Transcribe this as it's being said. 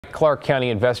Clark County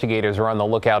investigators are on the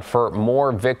lookout for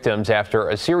more victims after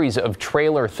a series of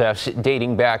trailer thefts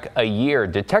dating back a year.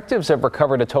 Detectives have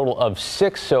recovered a total of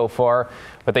 6 so far,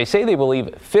 but they say they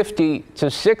believe 50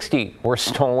 to 60 were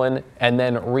stolen and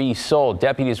then resold.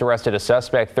 Deputies arrested a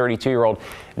suspect, 32-year-old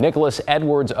Nicholas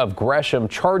Edwards of Gresham,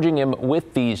 charging him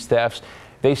with these thefts.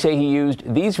 They say he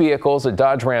used these vehicles, a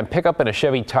Dodge Ram pickup and a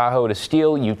Chevy Tahoe, to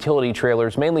steal utility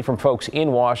trailers, mainly from folks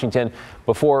in Washington,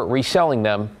 before reselling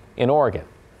them in Oregon.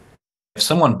 If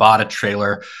someone bought a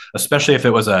trailer, especially if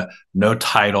it was a no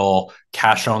title,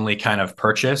 cash only kind of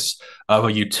purchase of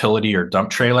a utility or dump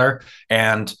trailer,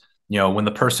 and when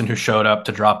the person who showed up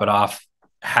to drop it off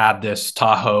had this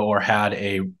Tahoe or had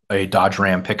a Dodge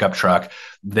Ram pickup truck,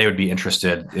 they would be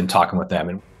interested in talking with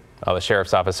them. The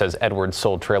sheriff's office says Edwards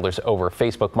sold trailers over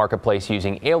Facebook Marketplace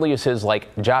using aliases like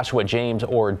Joshua James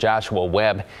or Joshua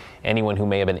Webb. Anyone who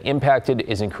may have been impacted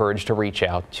is encouraged to reach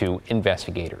out to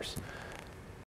investigators.